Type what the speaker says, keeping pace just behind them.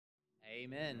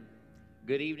Amen.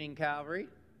 Good evening, Calvary,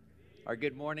 or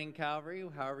good morning, Calvary,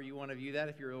 however you want to view that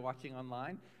if you're watching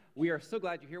online. We are so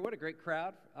glad you're here. What a great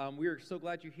crowd. We are so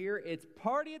glad you're here. It's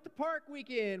Party at the Park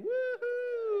weekend.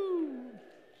 Woohoo!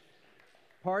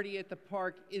 Party at the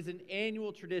Park is an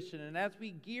annual tradition, and as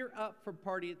we gear up for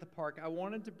Party at the Park, I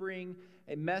wanted to bring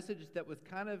a message that was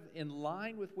kind of in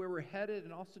line with where we're headed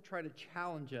and also try to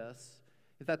challenge us.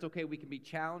 If that's okay, we can be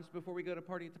challenged before we go to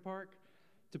Party at the Park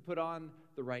to put on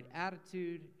the right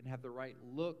attitude and have the right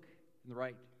look and the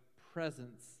right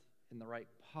presence and the right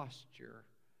posture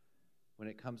when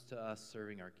it comes to us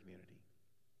serving our community.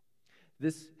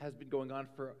 This has been going on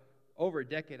for over a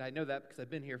decade. I know that because I've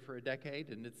been here for a decade,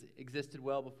 and it's existed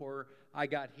well before I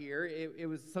got here. It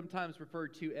was sometimes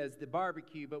referred to as the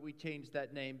barbecue, but we changed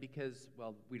that name because,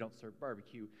 well, we don't serve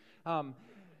barbecue.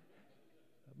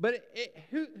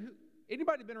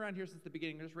 Anybody been around here since the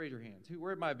beginning? Just raise your hands.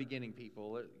 Where are my beginning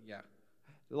people? Yeah,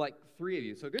 like 3 of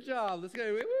you. So good job. Let's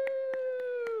go.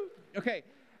 Woo! Okay,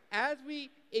 as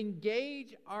we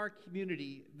engage our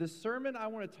community, the sermon I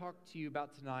want to talk to you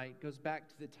about tonight goes back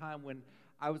to the time when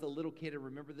I was a little kid. And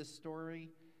remember this story?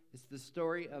 It's the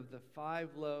story of the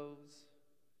 5 loaves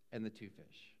and the 2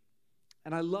 fish.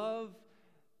 And I love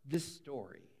this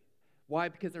story. Why?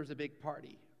 Because there was a big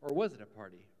party. Or was it a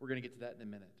party? We're going to get to that in a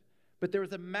minute. But there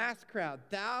was a mass crowd,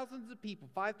 thousands of people,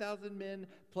 5,000 men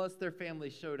plus their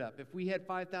families showed up. If we had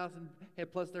 5,000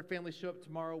 plus their families show up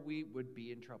tomorrow, we would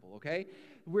be in trouble, okay?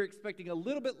 We're expecting a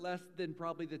little bit less than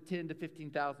probably the 10 to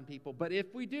 15,000 people. But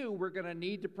if we do, we're going to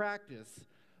need to practice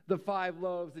the 5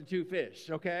 loaves and 2 fish,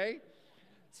 okay?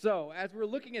 So as we're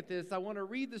looking at this, I want to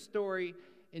read the story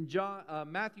in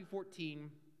Matthew 14,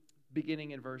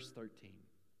 beginning in verse 13.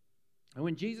 And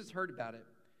when Jesus heard about it,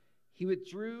 he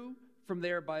withdrew from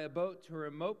there by a boat to a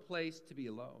remote place to be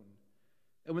alone.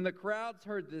 And when the crowds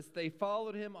heard this, they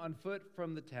followed him on foot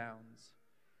from the towns.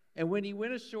 And when he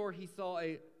went ashore, he saw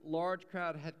a large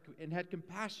crowd and had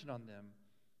compassion on them,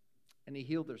 and he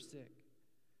healed their sick.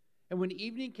 And when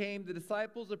evening came, the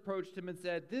disciples approached him and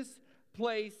said, "This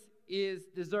place is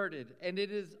deserted, and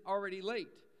it is already late.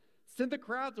 Send the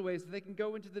crowds away so they can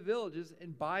go into the villages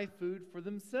and buy food for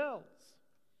themselves."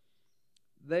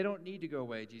 "They don't need to go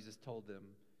away," Jesus told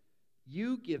them.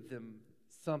 "You give them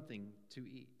something to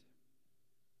eat."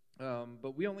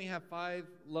 "But we only have 5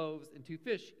 loaves and 2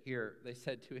 fish here," they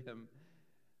said to him.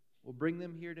 "Well, bring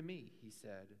them here to me," he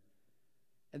said.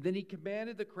 And then he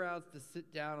commanded the crowds to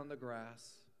sit down on the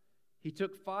grass. He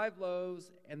took 5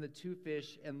 loaves and the 2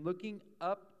 fish, and looking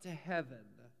up to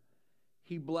heaven,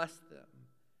 he blessed them.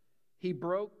 He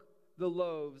broke the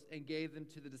loaves and gave them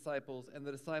to the disciples, and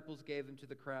the disciples gave them to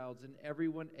the crowds, and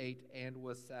everyone ate and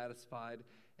was satisfied.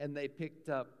 And they picked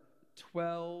up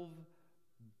 12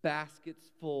 baskets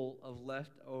full of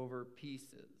leftover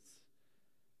pieces.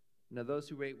 Now those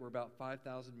who ate were about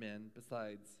 5,000 men,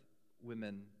 besides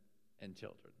women and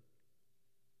children.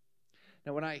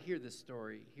 Now when I hear this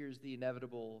story, here's the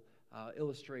inevitable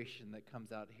illustration that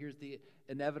comes out. Here's the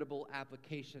inevitable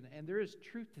application. And there is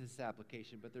truth to this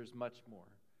application, but there's much more.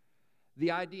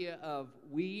 The idea of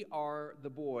we are the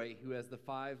boy who has the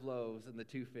 5 loaves and the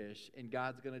 2 fish, and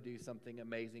God's going to do something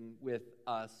amazing with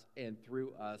us and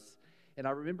through us. And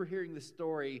I remember hearing this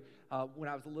story when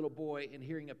I was a little boy and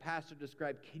hearing a pastor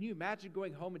describe, can you imagine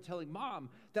going home and telling Mom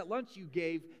that lunch you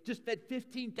gave just fed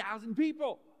 15,000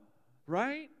 people,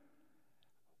 right?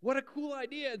 What a cool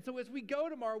idea. And so as we go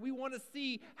tomorrow, we want to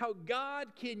see how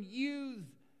God can use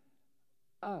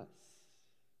us.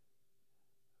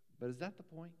 But is that the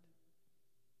point?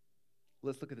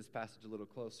 Let's look at this passage a little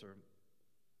closer.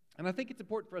 And I think it's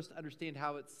important for us to understand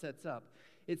how it sets up.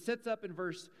 It sets up in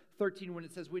verse 13 when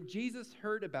it says, when Jesus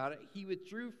heard about it, he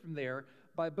withdrew from there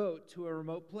by boat to a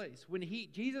remote place. When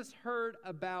Jesus heard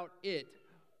about it,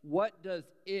 what does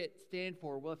it stand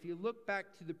for? Well, if you look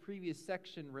back to the previous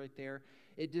section right there,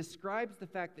 it describes the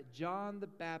fact that John the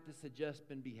Baptist had just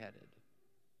been beheaded.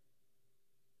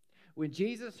 When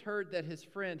Jesus heard that his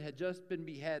friend had just been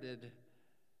beheaded,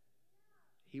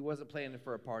 he wasn't planning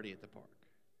for a party at the park.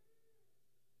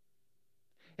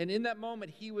 And in that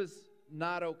moment, he was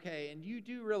not okay. And you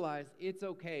do realize it's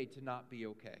okay to not be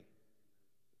okay.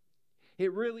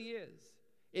 It really is.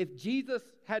 If Jesus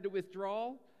had to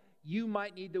withdraw, you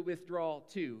might need to withdraw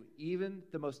too. Even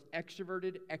the most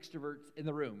extroverted extroverts in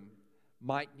the room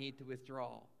might need to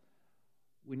withdraw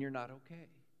when you're not okay.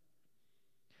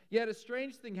 Yet a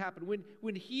strange thing happened.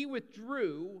 When he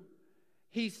withdrew,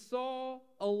 he saw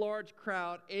a large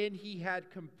crowd, and he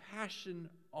had compassion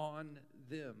on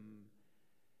them.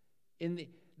 In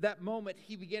that moment,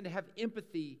 he began to have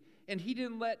empathy and he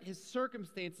didn't let his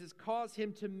circumstances cause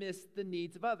him to miss the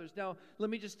needs of others. Now, let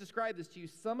me just describe this to you.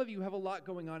 Some of you have a lot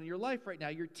going on in your life right now.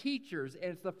 You're teachers,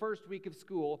 and it's the first week of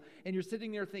school, and you're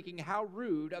sitting there thinking, how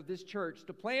rude of this church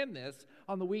to plan this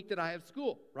on the week that I have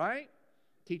school, right?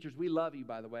 Teachers, we love you,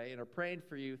 by the way, and are praying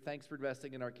for you. Thanks for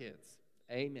investing in our kids.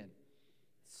 Amen.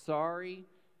 Sorry,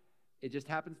 it just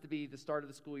happens to be the start of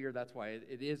the school year. That's why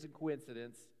it is a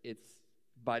coincidence. It's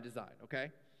by design,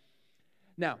 okay?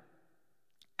 Now,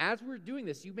 as we're doing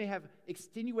this, you may have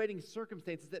extenuating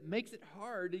circumstances that makes it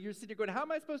hard. You're sitting there going, how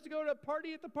am I supposed to go to a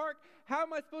party at the park? How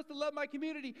am I supposed to love my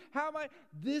community?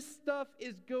 This stuff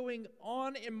is going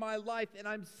on in my life, and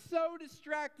I'm so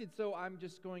distracted, so I'm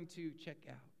just going to check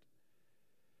out.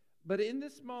 But in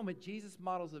this moment, Jesus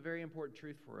models a very important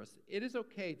truth for us. It is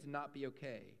okay to not be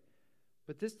okay,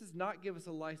 but this does not give us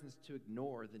a license to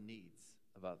ignore the needs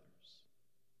of others.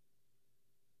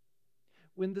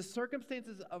 When the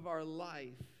circumstances of our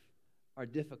life are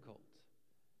difficult,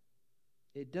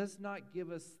 it does not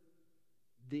give us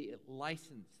the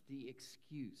license, the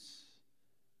excuse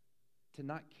to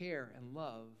not care and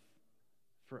love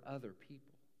for other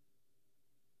people.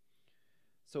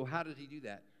 So how did he do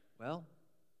that? Well,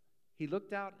 he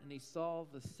looked out and he saw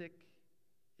the sick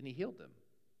and he healed them.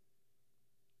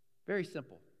 Very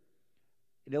simple.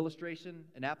 An illustration,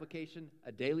 an application,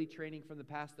 a daily training from the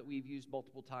past that we've used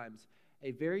multiple times. A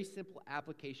very simple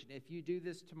application. If you do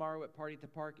this tomorrow at Party at the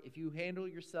Park, if you handle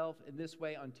yourself in this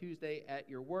way on Tuesday at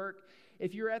your work,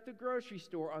 if you're at the grocery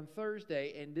store on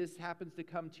Thursday and this happens to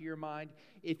come to your mind,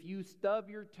 if you stub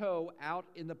your toe out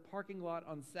in the parking lot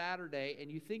on Saturday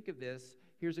and you think of this,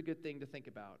 here's a good thing to think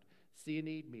about. See a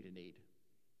need, meet a need.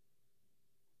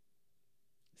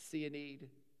 See a need,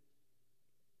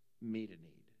 meet a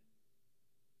need.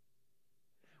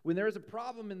 When there is a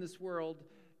problem in this world,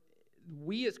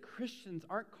 we as Christians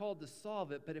aren't called to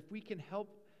solve it, but if we can help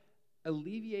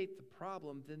alleviate the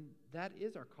problem, then that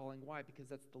is our calling. Why? Because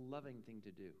that's the loving thing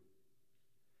to do.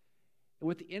 And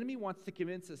what the enemy wants to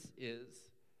convince us is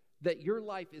that your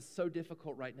life is so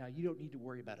difficult right now, you don't need to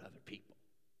worry about other people.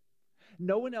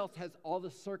 No one else has all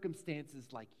the circumstances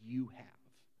like you have.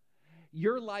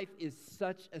 Your life is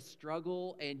such a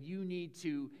struggle, and you need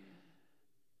to...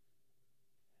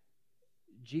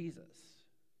 Jesus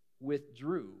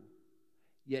withdrew,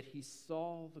 yet he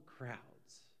saw the crowds,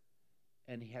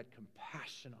 and he had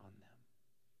compassion on them.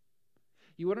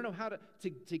 You want to know how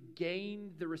to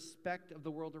gain the respect of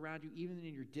the world around you, even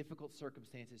in your difficult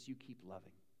circumstances? You keep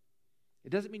loving. It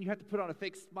doesn't mean you have to put on a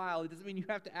fake smile. It doesn't mean you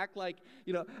have to act like,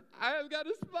 I've got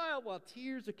to smile while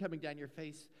tears are coming down your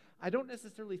face. I don't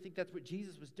necessarily think that's what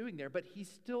Jesus was doing there, but he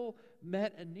still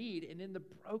met a need. And in the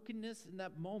brokenness in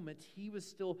that moment, he was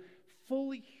still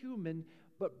fully human,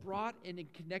 but brought in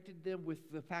and connected them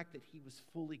with the fact that he was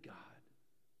fully God.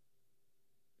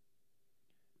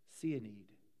 See a need,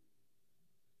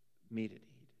 meet a need.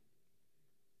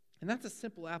 And that's a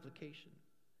simple application.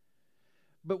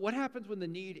 But what happens when the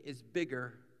need is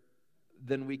bigger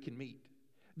than we can meet?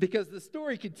 Because the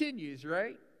story continues,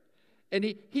 right? And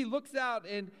he looks out,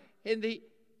 and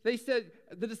they said,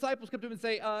 the disciples come to him and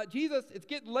say, Jesus, it's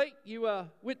getting late. You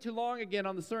went too long again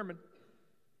on the sermon.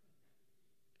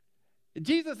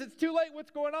 Jesus, it's too late.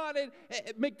 What's going on? And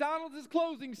McDonald's is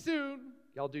closing soon.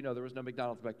 Y'all do know there was no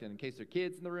McDonald's back then. In case there are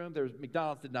kids in the room,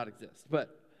 McDonald's did not exist.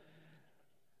 But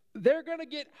they're going to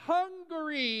get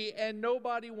hungry, and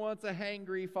nobody wants a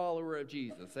hangry follower of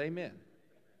Jesus. Amen.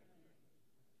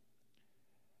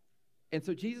 And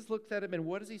so Jesus looks at him, and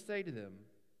what does he say to them?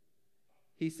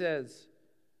 He says,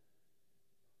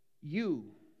 you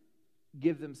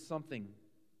give them something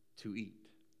to eat.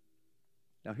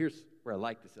 Now, here's where I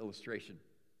like this illustration.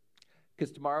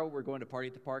 Because tomorrow we're going to Party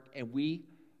at the Park, and we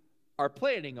are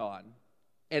planning on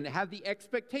and have the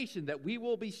expectation that we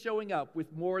will be showing up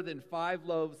with more than 5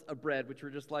 loaves of bread, which are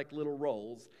just like little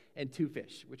rolls, and 2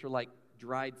 fish, which are like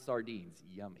dried sardines.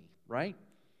 Yummy, right?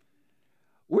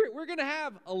 We're going to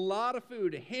have a lot of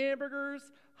food. Hamburgers,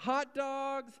 hot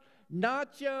dogs,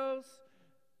 nachos,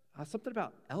 something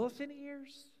about elephant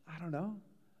ears? I don't know.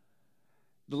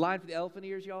 The line for the elephant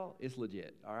ears, y'all, is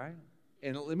legit, all right?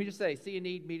 And let me just say, see a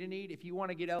need, meet a need. If you want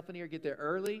to get elephant ear, get there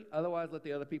early. Otherwise, let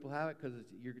the other people have it, because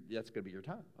that's going to be your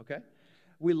time, okay?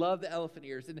 We love the elephant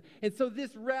ears. And so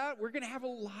this route, we're going to have a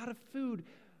lot of food.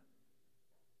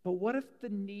 But what if the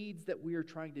needs that we are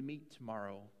trying to meet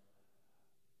tomorrow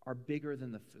are bigger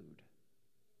than the food?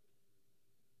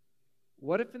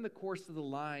 What if in the course of the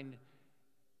line,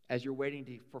 as you're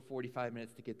waiting for 45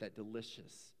 minutes to get that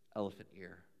delicious elephant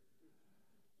ear,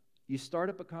 you start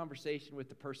up a conversation with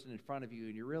the person in front of you,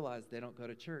 and you realize they don't go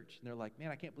to church. And they're like, man,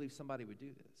 I can't believe somebody would do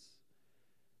this.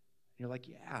 And you're like,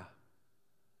 yeah,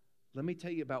 Let me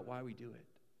tell you about why we do it.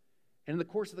 And in the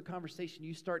course of the conversation,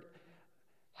 you start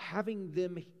having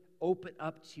them open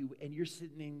up to you, and you're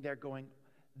sitting there going,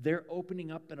 they're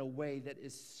opening up in a way that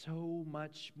is so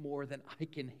much more than I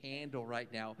can handle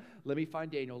right now. Let me find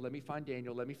Daniel, let me find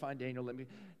Daniel, let me find Daniel,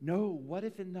 No, what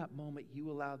if in that moment you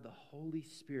allowed the Holy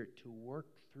Spirit to work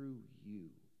through you?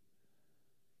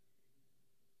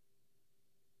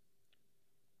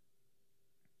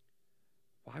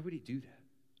 Why would he do that?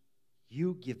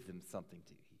 You give them something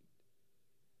to eat.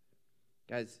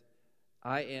 Guys,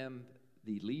 I am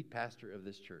the lead pastor of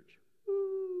this church.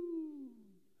 Woo!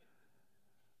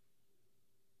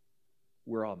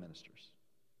 We're all ministers.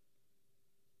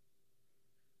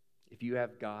 If you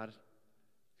have God,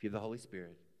 if you have the Holy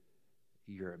Spirit,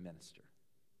 you're a minister.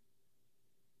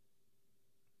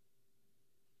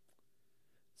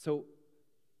 So,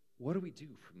 what do we do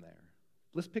from there?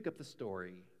 Let's pick up the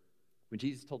story. When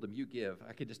Jesus told them, you give,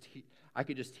 I could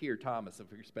just hear Thomas,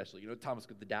 especially. You know, Thomas,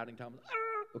 the doubting Thomas.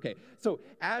 Ah! Okay, so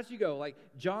as you go, like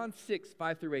John 6,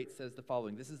 5-8 says the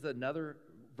following. This is another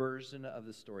version of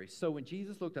the story. So when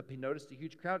Jesus looked up, he noticed a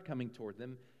huge crowd coming toward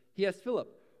them. He asked Philip,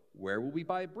 where will we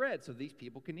buy bread so these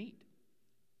people can eat?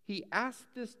 He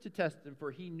asked this to test him,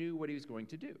 for he knew what he was going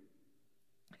to do.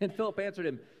 And Philip answered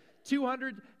him,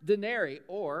 200 denarii,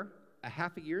 or a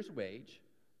half a year's wage,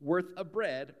 worth of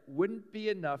bread wouldn't be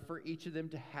enough for each of them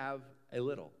to have a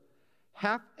little.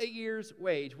 Half a year's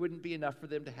wage wouldn't be enough for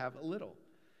them to have a little.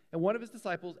 And one of his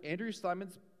disciples, Andrew, Simon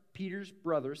Peter's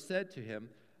brother, said to him,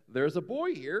 there's a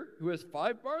boy here who has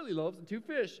 5 barley loaves and 2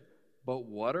 fish, but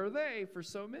what are they for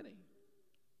so many?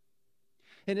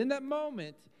 And in that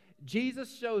moment,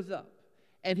 Jesus shows up,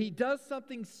 and he does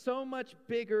something so much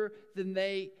bigger than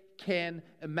they can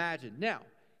imagine. Now,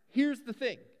 here's the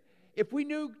thing. If we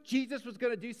knew Jesus was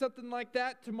going to do something like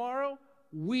that tomorrow,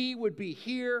 we would be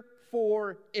here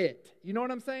for it. You know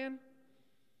what I'm saying?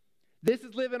 This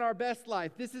is living our best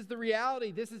life. This is the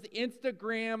reality. This is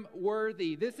Instagram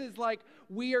worthy. This is like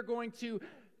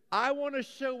I want to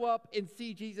show up and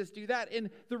see Jesus do that. And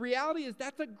the reality is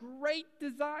that's a great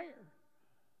desire.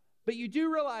 But you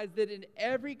do realize that in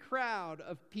every crowd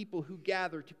of people who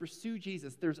gather to pursue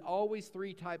Jesus, there's always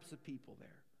 3 types of people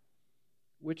there.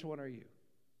 Which one are you?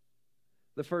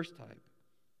 The first type,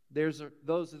 those are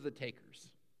the takers.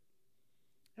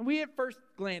 And we at first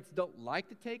glance don't like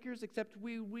the takers, except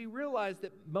we realize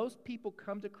that most people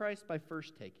come to Christ by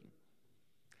first taking.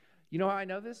 You know how I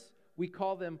know this? We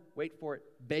call them, wait for it,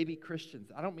 baby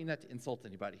Christians. I don't mean that to insult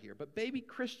anybody here, but baby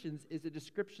Christians is a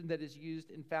description that is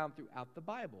used and found throughout the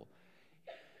Bible.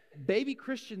 Baby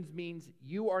Christians means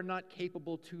you are not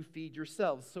capable to feed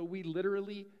yourselves, so we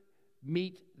literally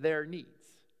meet their needs.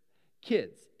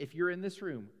 Kids, if you're in this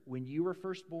room, when you were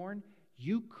first born,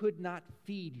 you could not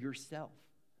feed yourself.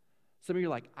 Some of you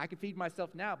are like, I can feed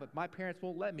myself now, but my parents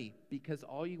won't let me because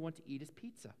all you want to eat is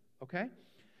pizza, okay?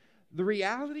 The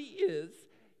reality is,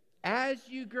 as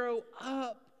you grow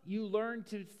up, you learn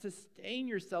to sustain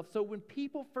yourself. So when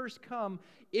people first come,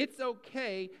 it's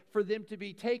okay for them to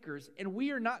be takers. And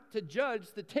we are not to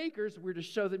judge the takers. We're to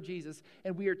show them Jesus.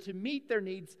 And we are to meet their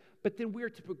needs, but then we are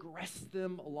to progress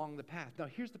them along the path. Now,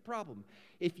 here's the problem.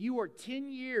 If you are 10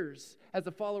 years as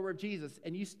a follower of Jesus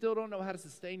and you still don't know how to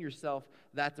sustain yourself,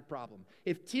 that's a problem.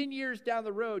 If 10 years down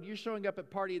the road, you're showing up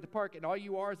at Party at the Park and all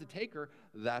you are is a taker,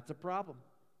 that's a problem.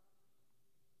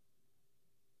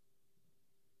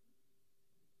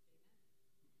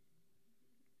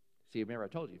 See, remember I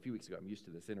told you a few weeks ago, I'm used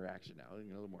to this interaction now. A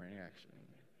little more interaction.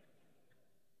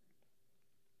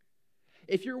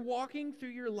 If you're walking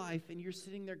through your life and you're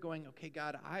sitting there going, okay,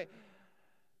 God,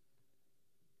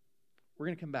 we're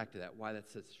going to come back to that, why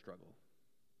that's such a struggle.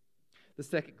 The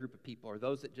second group of people are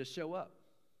those that just show up.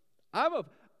 I'm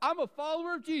a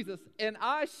follower of Jesus, and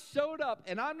I showed up,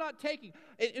 and I'm not taking.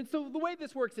 And so the way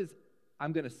this works is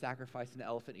I'm going to sacrifice an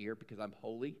elephant ear because I'm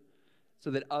holy, so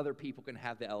that other people can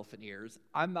have the elephant ears.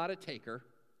 I'm not a taker.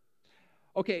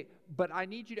 Okay, but I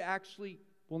need you to actually,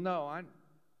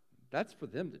 that's for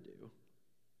them to do,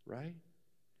 right?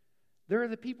 There are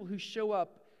the people who show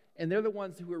up, and they're the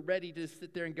ones who are ready to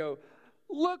sit there and go,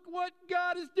 look what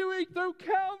God is doing through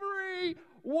Calvary.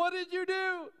 What did you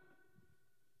do?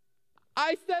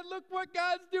 I said, look what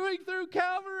God's doing through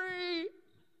Calvary.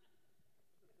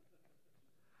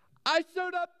 I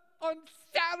showed up on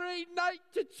Saturday night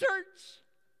to church.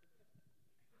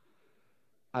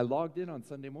 I logged in on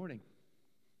Sunday morning.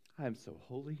 I am so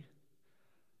holy.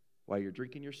 While you're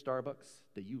drinking your Starbucks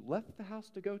that you left the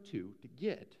house to go to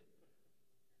get,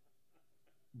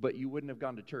 but you wouldn't have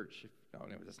gone to church. No,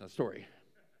 that's not a story.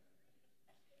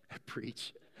 I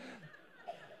preach.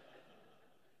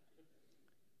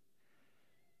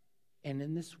 And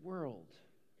in this world,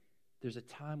 there's a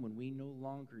time when we no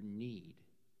longer need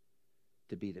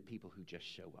to be the people who just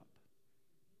show up.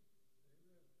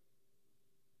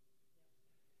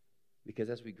 Because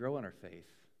as we grow in our faith,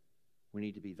 we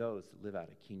need to be those that live out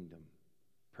a kingdom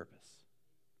purpose.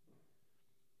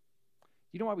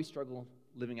 You know why we struggle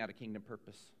living out a kingdom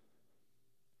purpose?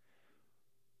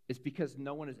 It's because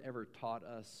no one has ever taught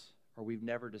us, or we've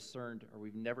never discerned, or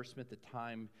we've never spent the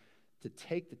time to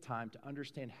take the time to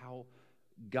understand how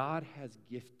God has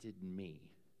gifted me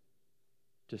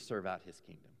to serve out his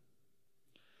kingdom.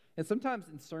 And sometimes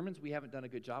in sermons, we haven't done a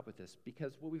good job with this,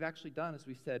 because what we've actually done is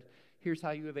we've said, here's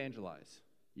how you evangelize.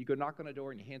 You go knock on a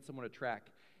door and you hand someone a tract,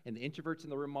 and the introverts in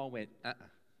the room all went,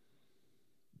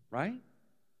 right?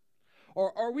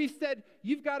 Or we've said,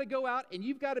 you've got to go out and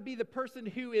you've got to be the person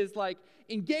who is like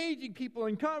engaging people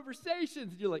in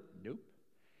conversations. And you're like, nope.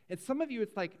 And some of you,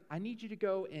 it's like, I need you to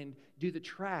go and do the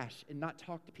trash and not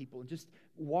talk to people and just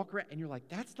walk around. And you're like,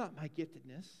 that's not my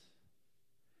giftedness.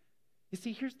 You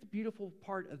see, here's the beautiful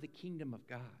part of the kingdom of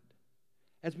God.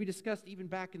 As we discussed even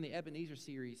back in the Ebenezer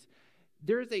series,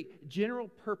 there is a general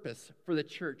purpose for the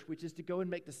church, which is to go and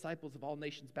make disciples of all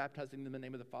nations, baptizing them in the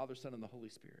name of the Father, Son, and the Holy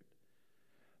Spirit.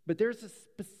 But there's a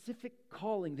specific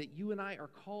calling that you and I are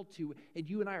called to, and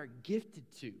you and I are gifted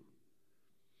to.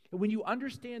 And when you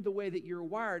understand the way that you're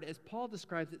wired, as Paul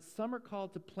describes it, some are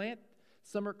called to plant,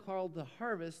 some are called to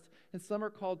harvest, and some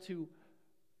are called to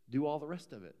do all the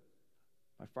rest of it.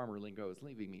 My farmer lingo is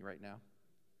leaving me right now.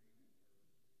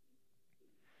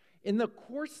 In the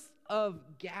course of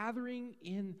gathering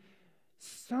in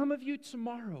some of you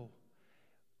tomorrow,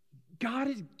 God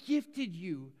has gifted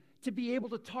you to be able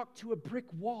to talk to a brick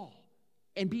wall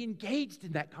and be engaged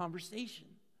in that conversation.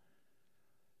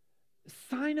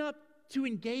 Sign up to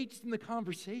engage in the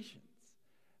conversations.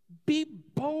 Be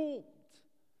bold.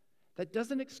 That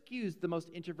doesn't excuse the most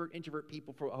introvert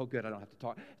people for, oh, good, I don't have to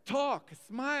talk. Talk,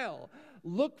 smile,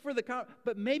 look for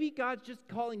but maybe God's just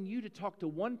calling you to talk to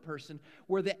one person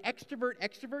where the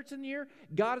extroverts in here,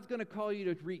 God is going to call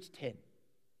you to reach 10.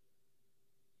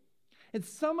 And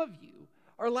some of you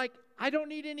are like, I don't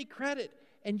need any credit,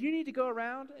 and you need to go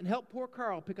around and help poor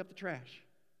Carl pick up the trash.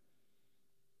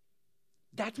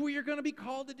 That's what you're going to be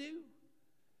called to do.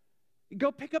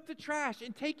 Go pick up the trash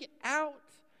and take it out,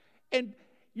 and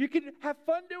you can have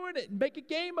fun doing it and make a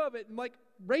game of it and like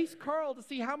race Carl to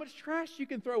see how much trash you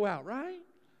can throw out, right?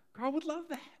 Carl would love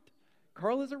that.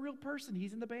 Carl is a real person.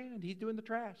 He's in the band. He's doing the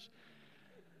trash.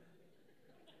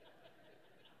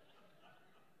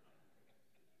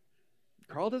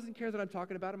 Carl doesn't care that I'm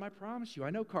talking about him, I promise you. I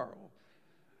know Carl.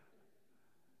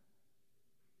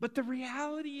 But the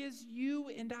reality is you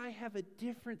and I have a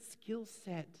different skill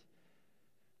set,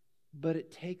 but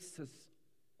it takes us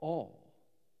all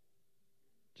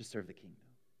to serve the kingdom.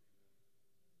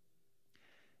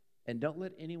 And don't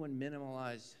let anyone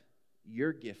minimize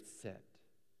your gift set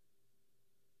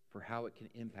for how it can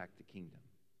impact the kingdom.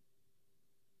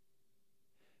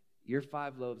 Your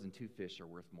 5 loaves and 2 fish are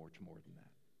worth much more than that.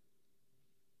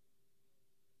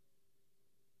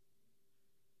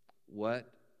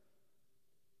 What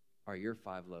are your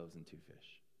 5 loaves and 2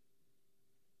 fish?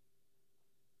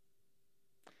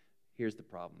 Here's the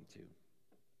problem, too.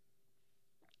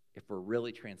 If we're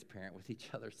really transparent with each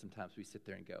other, sometimes we sit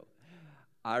there and go,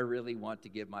 I really want to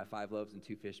give my 5 loaves and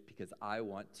 2 fish because I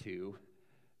want to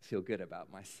feel good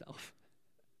about myself.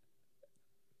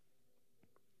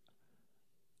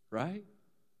 Right?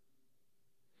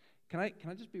 Can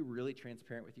I just be really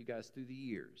transparent with you guys? Through the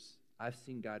years, I've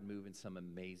seen God move in some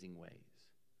amazing ways.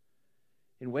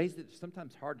 In ways that are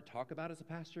sometimes hard to talk about as a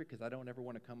pastor because I don't ever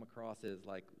want to come across as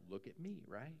like, look at me,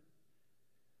 right?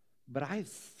 But I've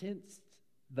sensed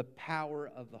the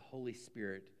power of the Holy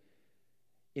Spirit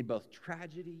in both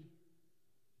tragedy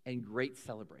and great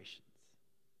celebrations.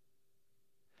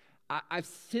 I've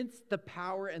sensed the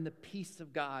power and the peace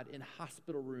of God in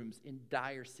hospital rooms, in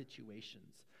dire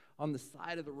situations, on the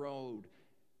side of the road,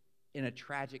 in a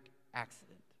tragic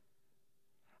accident.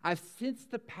 I've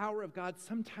sensed the power of God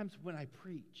sometimes when I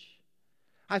preach.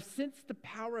 I've sensed the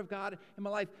power of God in my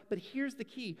life, but here's the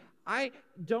key. I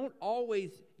don't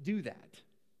always do that.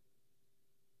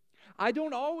 I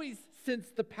don't always sense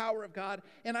the power of God,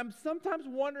 and I'm sometimes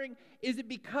wondering, is it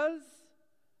because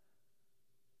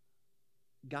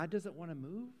God doesn't want to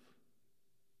move?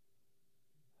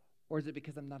 Or is it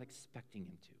because I'm not expecting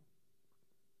him to?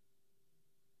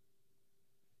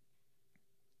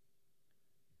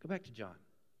 Go back to John.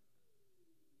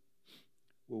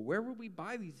 Well, where will we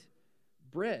buy these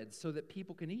breads so that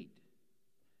people can eat?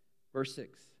 Verse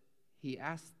 6, he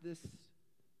asked this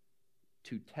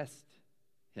to test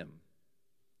him,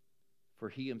 for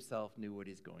he himself knew what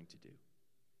he's going to do.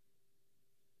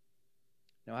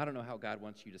 Now, I don't know how God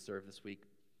wants you to serve this week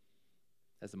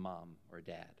as a mom or a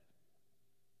dad,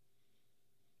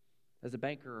 as a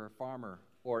banker or a farmer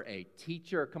or a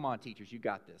teacher. Come on, teachers, you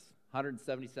got this.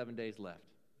 177 days left.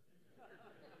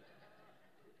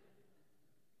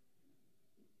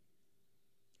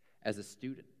 As a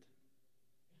student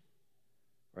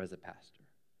or as a pastor.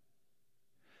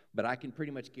 But I can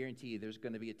pretty much guarantee you there's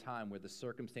going to be a time where the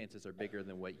circumstances are bigger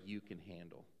than what you can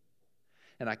handle.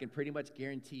 And I can pretty much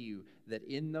guarantee you that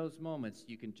in those moments,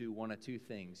 you can do one of two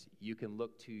things. You can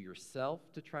look to yourself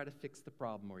to try to fix the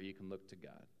problem, or you can look to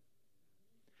God.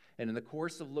 And in the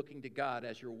course of looking to God,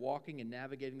 as you're walking and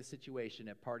navigating the situation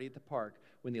at Party at the Park,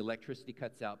 when the electricity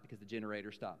cuts out because the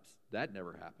generator stops, that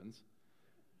never happens.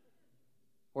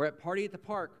 Or at Party at the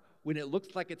Park, when it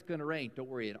looks like it's going to rain, don't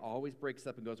worry, it always breaks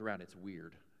up and goes around. It's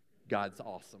weird. God's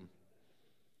awesome.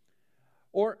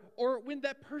 Or when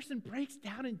that person breaks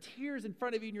down in tears in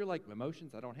front of you and you're like,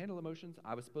 emotions, I don't handle emotions.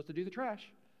 I was supposed to do the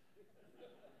trash.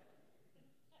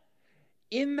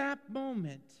 In that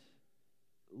moment,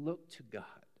 look to God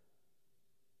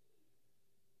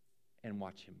and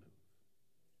watch him move.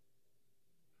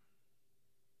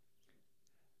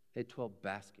 They had 12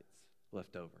 baskets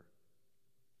left over.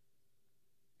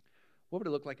 What would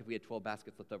it look like if we had 12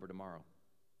 baskets left over tomorrow?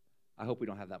 I hope we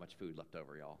don't have that much food left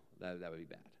over, y'all. That would be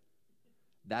bad.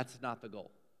 That's not the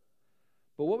goal.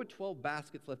 But what would 12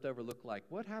 baskets left over look like?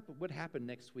 What would happen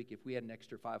next week if we had an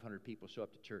extra 500 people show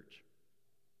up to church?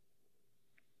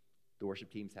 The worship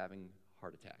team's having a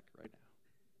heart attack right now.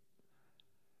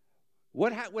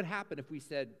 What would happen if we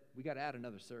said, we got to add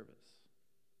another service?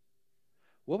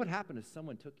 What would happen if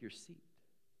someone took your seat?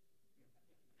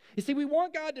 You see, we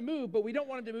want God to move, but we don't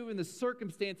want him to move in the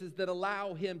circumstances that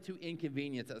allow him to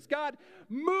inconvenience us. God,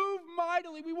 move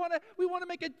mightily. We want to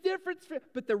make a difference.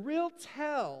 But the real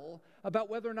tell about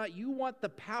whether or not you want the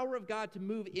power of God to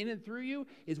move in and through you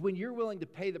is when you're willing to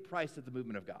pay the price of the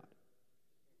movement of God.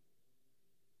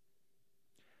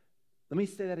 Let me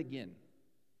say that again.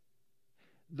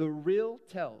 The real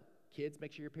tell, kids,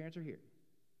 make sure your parents are here.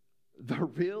 The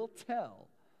real tell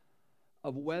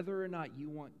of whether or not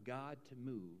you want God to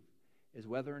move is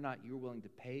whether or not you're willing to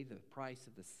pay the price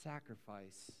of the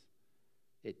sacrifice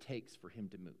it takes for him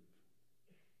to move.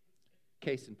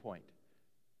 Case in point,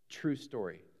 true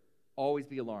story. Always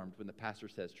be alarmed when the pastor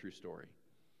says true story.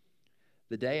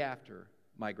 The day after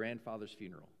my grandfather's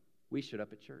funeral, we showed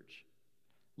up at church.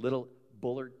 Little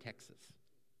Bullard, Texas.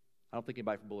 I don't think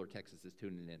anybody from Bullard, Texas is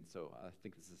tuning in, so I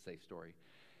think this is a safe story.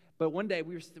 But one day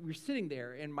we were sitting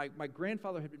there, and my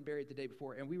grandfather had been buried the day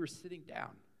before, and we were sitting down.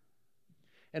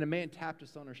 And a man tapped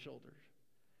us on our shoulder.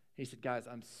 He said, guys,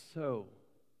 I'm so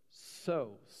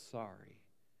sorry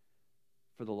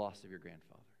for the loss of your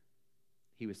grandfather.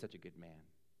 He was such a good man.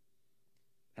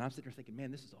 And I'm sitting there thinking,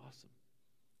 man, this is awesome.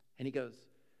 And he goes,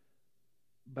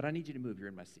 but I need you to move. You're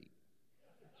in my seat.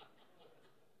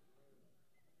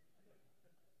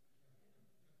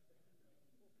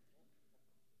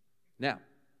 Now,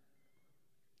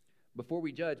 before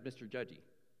we judge Mr. Judgy,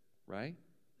 right?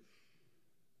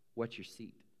 What's your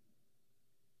seat?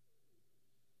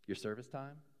 Your service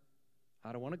time?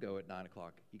 I don't want to go at 9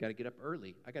 o'clock. You got to get up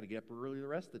early. I got to get up early the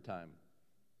rest of the time.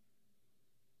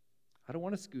 I don't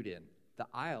want to scoot in. The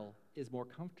aisle is more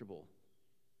comfortable.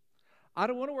 I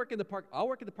don't want to work in the park. I'll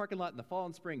work in the parking lot in the fall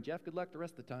and spring. Jeff, good luck the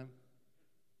rest of the time.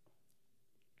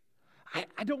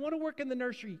 I don't want to work in the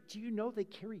nursery. Do you know they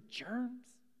carry germs?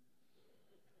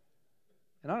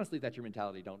 And honestly, if that's your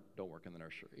mentality, don't work in the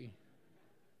nursery.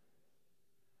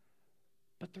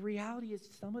 But the reality is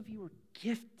some of you are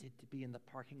gifted to be in the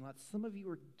parking lot. Some of you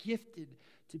are gifted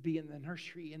to be in the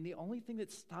nursery. And the only thing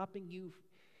that's stopping you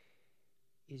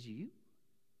is you.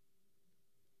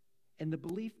 And the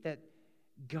belief that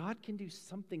God can do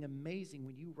something amazing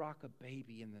when you rock a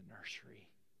baby in the nursery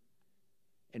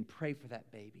and pray for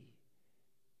that baby.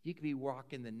 You could be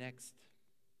rocking the next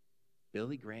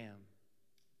Billy Graham,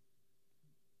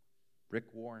 Rick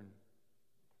Warren,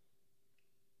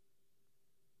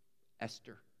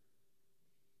 Esther.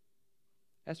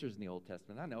 Esther's in the Old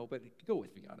Testament, I know, but go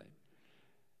with me on it.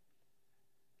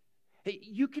 Hey,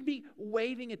 you could be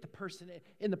waving at the person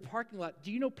in the parking lot.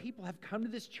 Do you know people have come to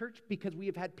this church because we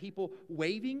have had people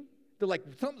waving? They're like,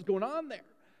 something's going on there.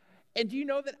 And do you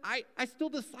know that I still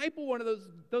disciple one of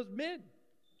those men?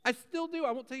 I still do.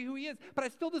 I won't tell you who he is, but I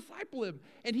still disciple him.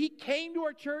 And he came to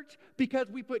our church because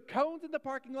we put cones in the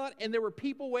parking lot and there were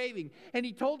people waving. And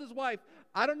he told his wife,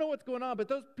 I don't know what's going on, but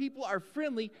those people are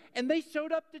friendly. And they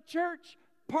showed up to church.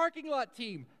 Parking lot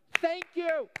team, thank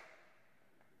you.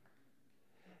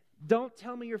 Don't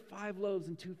tell me your 5 loaves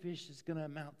and 2 fish is going to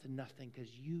amount to nothing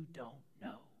because you don't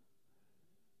know.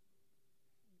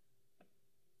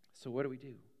 So what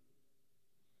do?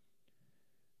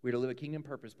 We're to live a kingdom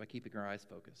purpose by keeping our eyes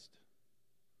focused.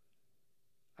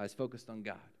 Eyes focused on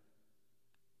God.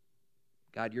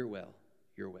 God, your will,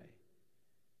 your way.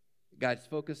 God's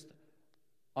focused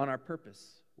on our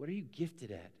purpose. What are you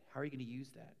gifted at? How are you going to use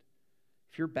that?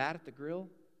 If you're bad at the grill,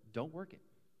 don't work it.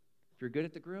 If you're good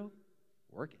at the grill,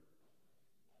 work it.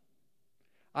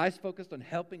 Eyes focused on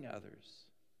helping others,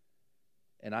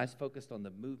 and eyes focused on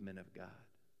the movement of God.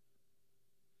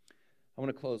 I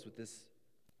want to close with this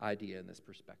idea and this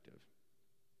perspective.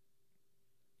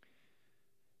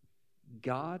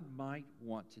 God might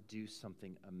want to do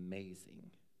something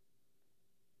amazing.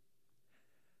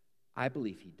 I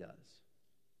believe he does.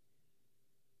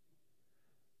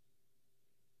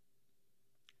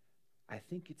 I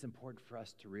think it's important for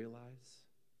us to realize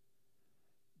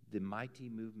the mighty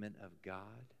movement of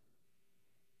God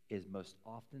is most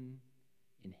often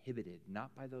inhibited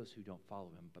not by those who don't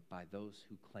follow him, but by those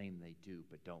who claim they do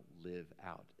but don't live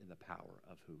out in the power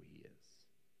of who he is.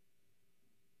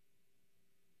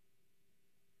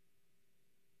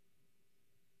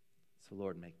 So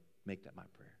Lord, make that my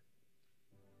prayer.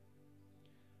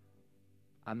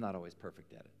 I'm not always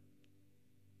perfect at it.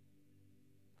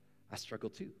 I struggle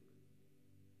too.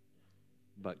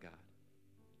 But God.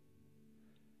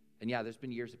 And yeah, there's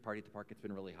been years at Party at the Park, it's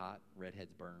been really hot.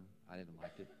 Redheads burn. I didn't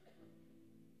like it.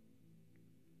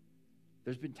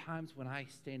 There's been times when I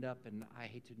stand up, and I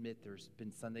hate to admit, there's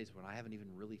been Sundays when I haven't even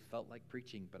really felt like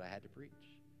preaching, but I had to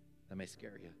preach. That may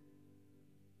scare you.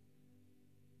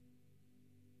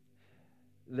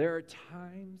 There are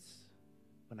times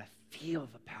when I feel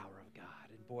the power of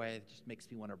God, and boy, it just makes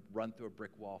me want to run through a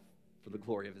brick wall for the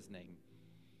glory of his name,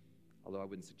 although I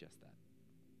wouldn't suggest that.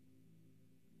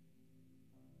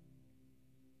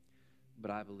 But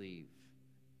I believe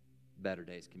better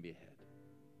days can be ahead.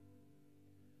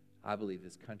 I believe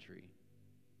this country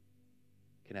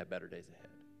can have better days ahead.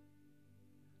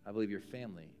 I believe your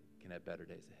family can have better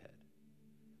days ahead.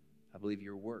 I believe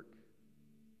your work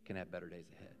can have better days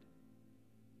ahead.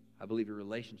 I believe your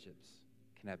relationships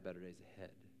can have better days ahead.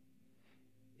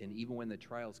 And even when the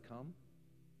trials come,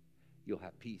 you'll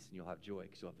have peace and you'll have joy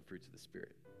because you'll have the fruits of the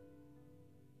Spirit.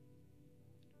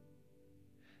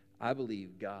 I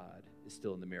believe God is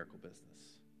still in the miracle business.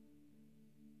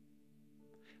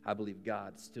 I believe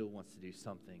God still wants to do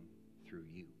something through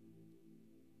you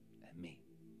and me.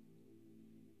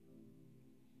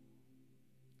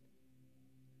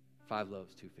 5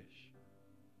 loaves, 2 fish.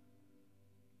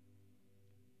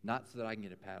 Not so that I can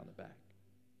get a pat on the back,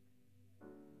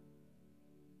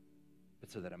 but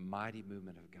so that a mighty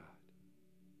movement of God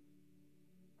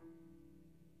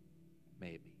may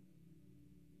it be.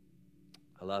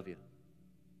 I love you.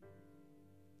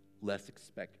 Let's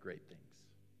expect great things.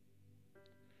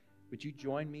 Would you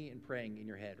join me in praying in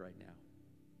your head right now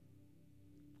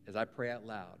as I pray out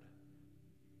loud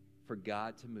for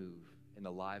God to move in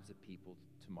the lives of people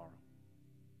tomorrow?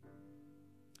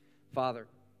 Father,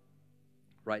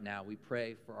 right now we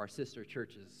pray for our sister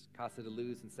churches, Casa de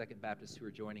Luz and Second Baptist, who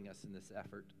are joining us in this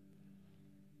effort.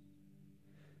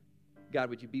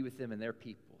 God, would you be with them and their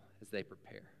people as they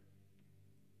prepare?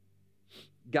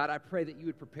 God, I pray that you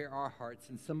would prepare our hearts,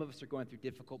 and some of us are going through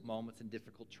difficult moments and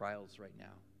difficult trials right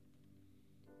now.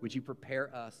 Would you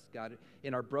prepare us, God?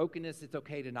 In our brokenness, it's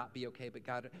okay to not be okay, but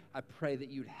God, I pray that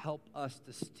you'd help us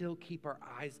to still keep our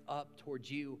eyes up towards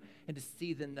you and to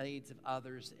see the needs of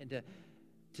others and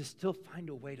to still find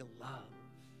a way to love.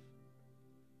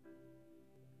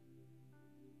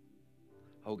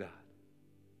 Oh God,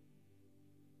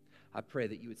 I pray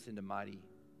that you would send a mighty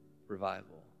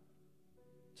revival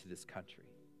to this country.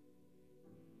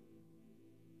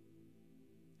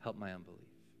 Help my unbelief.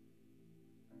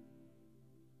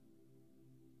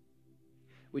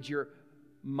 Would your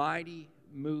mighty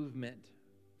movement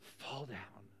fall down?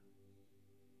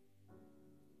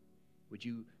 Would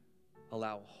you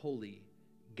allow holy,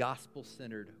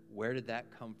 gospel-centered, where did that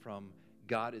come from,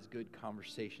 God is good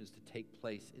conversations to take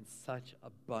place in such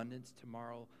abundance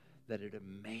tomorrow that it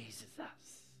amazes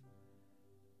us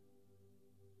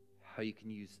how you can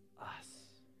use us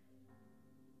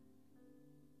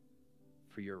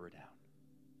for your renown.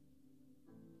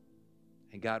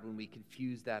 And God, when we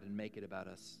confuse that and make it about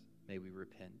us, may we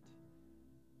repent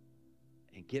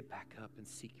and get back up and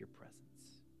seek your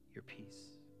presence, your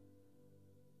peace.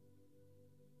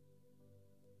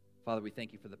 Father, we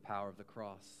thank you for the power of the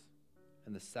cross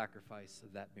and the sacrifice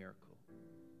of that miracle.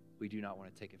 We do not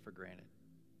want to take it for granted.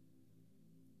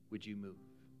 Would you move?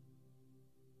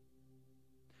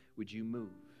 Would you move?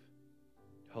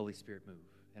 Holy Spirit, move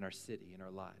in our city, in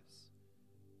our lives,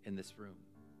 in this room.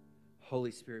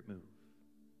 Holy Spirit, move.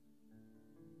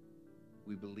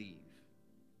 We believe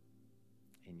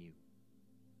in you.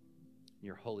 In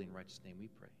your holy and righteous name we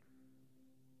pray.